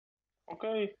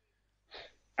Okay.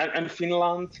 And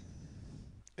Finland?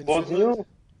 In What's Finland, new?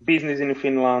 Business in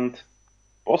Finland?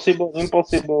 Possible?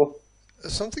 Impossible?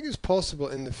 something is possible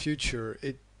in the future.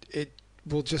 It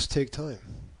will just take time.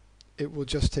 It will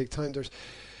just take time.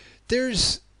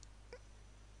 There's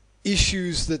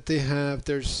issues that they have.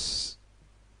 There's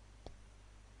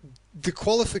the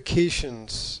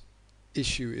qualifications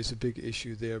issue is a big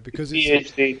issue there because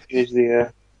it's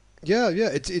PhD, yeah. yeah,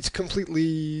 it's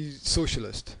completely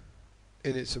socialist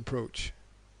in its approach,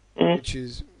 Mm. which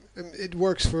is it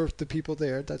works for the people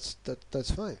there.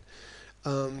 That's fine.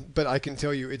 But I can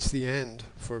tell you it's the end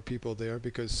for people there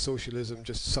because socialism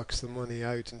just sucks the money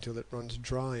out until it runs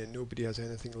dry and nobody has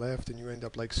anything left, and you end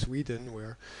up like Sweden,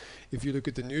 where if you look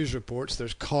at the news reports,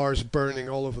 there's cars burning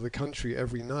all over the country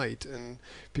every night, and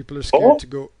people are scared Oh, to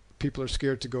go. People are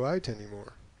scared to go out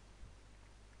anymore.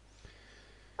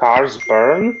 cars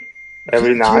burn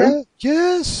every night? Yeah,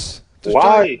 yes. There's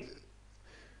giant. Why?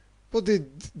 Well,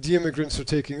 the immigrants are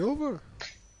taking over.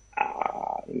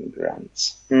 Ah,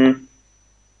 immigrants. Hmm.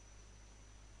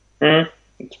 Hmm.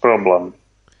 It's problem.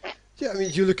 Yeah, I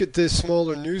mean, you look at the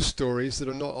smaller news stories that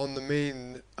are not on the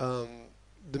main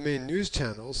news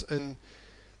channels, and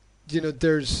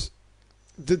there's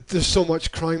so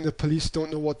much crime the police don't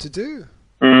know what to do,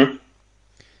 Hmm.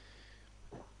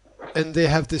 and they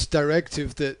have this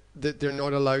directive that they're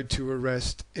not allowed to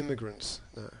arrest immigrants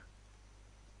now.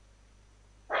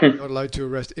 Not allowed to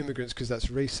arrest immigrants because that's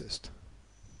racist,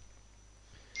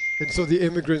 and so the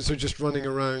immigrants are just running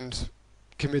around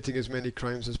committing as many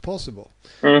crimes as possible.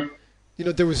 Hmm.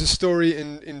 There was a story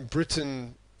in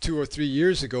Britain 2 or 3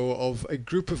 years ago of a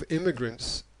group of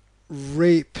immigrants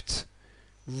raped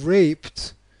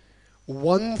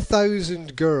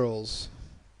 1,000 girls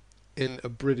in a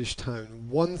British town.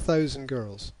 1,000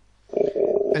 girls.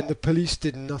 And Oh. the police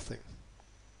did nothing.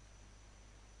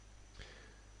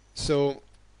 So,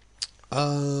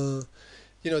 uh,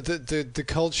 the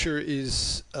culture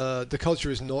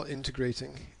is not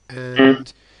integrating, Hmm.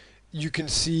 and you can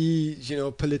see,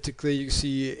 politically, you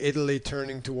see Italy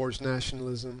turning towards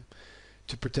nationalism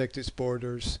to protect its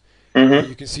borders. Hmm.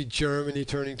 You can see Germany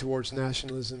turning towards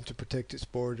nationalism to protect its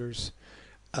borders.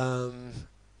 Um,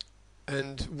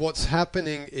 and what's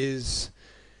happening is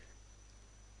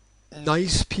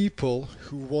nice people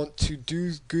who want to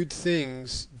do good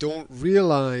things don't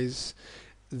realize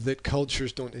that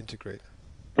cultures don't integrate.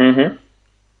 Hmm.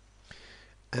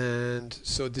 And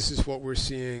so this is what we're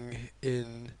seeing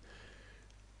in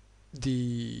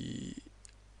the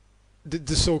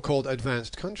the so-called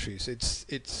advanced countries.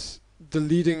 It's the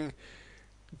leading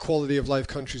quality of life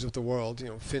countries of the world.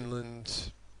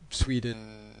 Finland,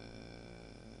 Sweden,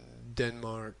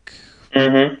 Denmark,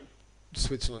 Hmm.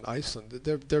 Switzerland, Iceland.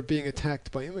 They're being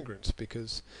attacked by immigrants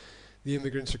because the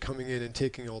immigrants are coming in and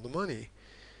taking all the money.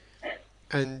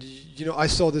 And I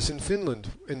saw this in Finland,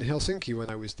 in Helsinki when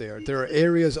I was there. There are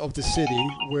areas of the city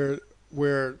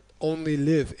where only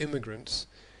live immigrants,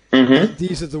 Hmm. and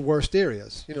these are the worst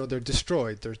areas. They're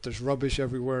destroyed. There's rubbish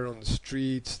everywhere on the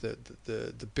streets.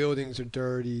 The buildings are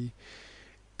dirty,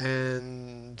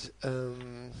 and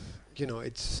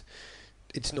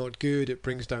it's not good. It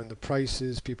brings down the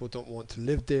prices. People don't want to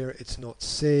live there. It's not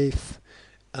safe.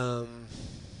 Um,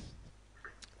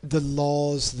 the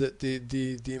laws that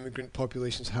the immigrant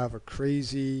populations have are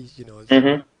crazy.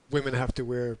 Hmm. Women have to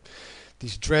wear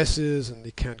these dresses and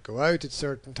they can't go out at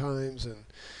certain times, and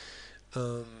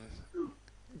um,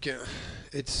 yeah,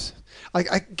 it's. I'll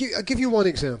give you one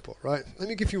example, right? Let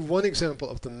me give you one example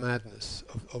of the madness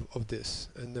of this,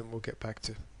 and then we'll get back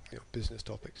to business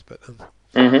topics. But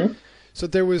Hmm. so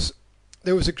there was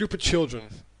a group of children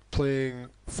playing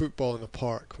football in a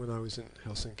park when I was in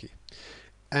Helsinki,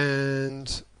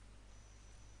 and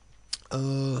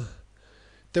uh,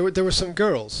 there were some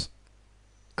girls,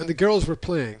 and the girls were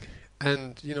playing.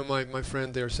 And my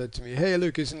friend there said to me, "Hey,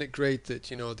 look, isn't it great that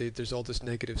there's all this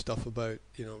negative stuff about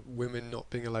women not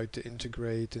being allowed to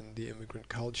integrate and the immigrant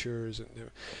cultures,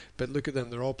 but look at them,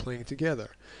 they're all playing together."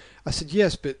 I said,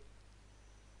 "Yes, but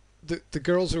the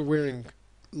girls are wearing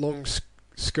long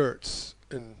skirts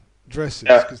and dresses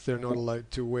Yeah. because they're not allowed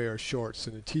to wear shorts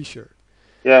and a t-shirt.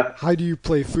 Yeah. How do you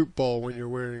play football when you're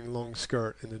wearing long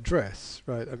skirt and a dress,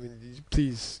 right? I mean,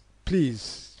 please,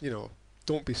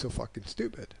 don't be so fucking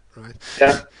stupid, right?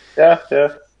 Yeah. Yeah.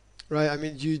 Yeah. Right? I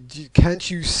mean, can't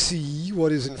you see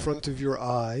what is in front of your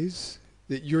eyes?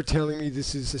 That you're telling me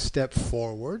this is a step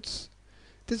forwards?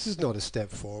 This is not a step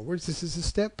forwards. This is a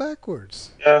step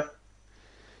backwards. Yeah.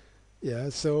 Yeah.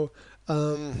 So,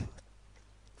 um,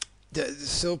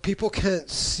 so people can't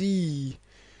see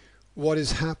what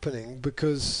is happening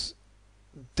because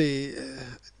they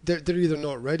they're either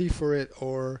not ready for it,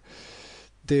 or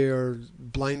they're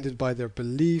blinded by their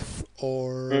belief, Mm.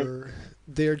 or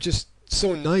they're just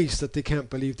so nice that they can't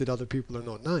believe that other people are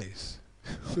not nice.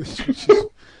 which is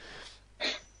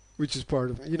which is part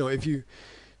of, if you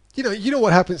know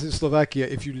what happens in Slovakia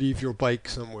if you leave your bike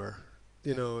somewhere.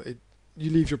 You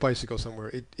leave your bicycle somewhere,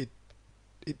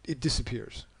 it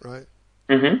disappears, right?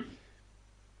 Mm-hmm.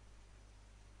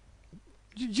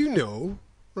 You know,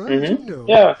 right? You Mm-hmm. know.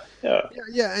 Yeah, yeah. Yeah,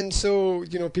 yeah, and so,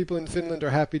 people in Finland are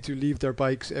happy to leave their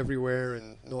bikes everywhere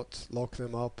and not lock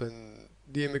them up, and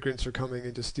the immigrants are coming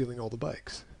and just stealing all the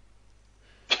bikes.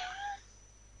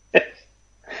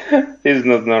 It's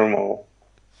not normal.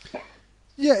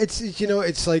 Yeah,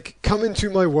 it's like, come into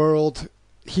my world.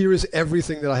 Here is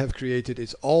everything that I have created.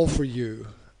 It's all for you.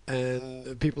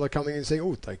 And people are coming and saying,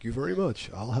 "Oh, thank you very much.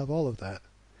 I'll have all of that."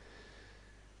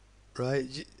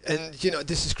 Right? And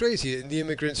this is crazy. And the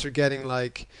immigrants are getting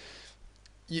like,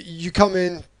 you come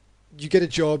in, you get a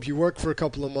job, you work for a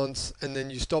couple of months, and then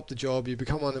you stop the job, you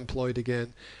become unemployed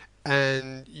again,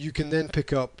 and you can then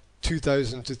pick up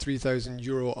 2,000 to 3,000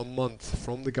 euro a month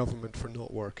from the government for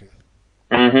not working.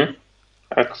 Mm-hmm.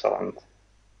 Excellent.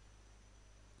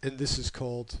 And this is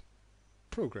called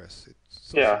progress.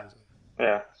 It's Yeah, socialism.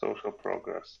 yeah. Social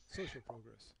progress. Social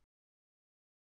progress.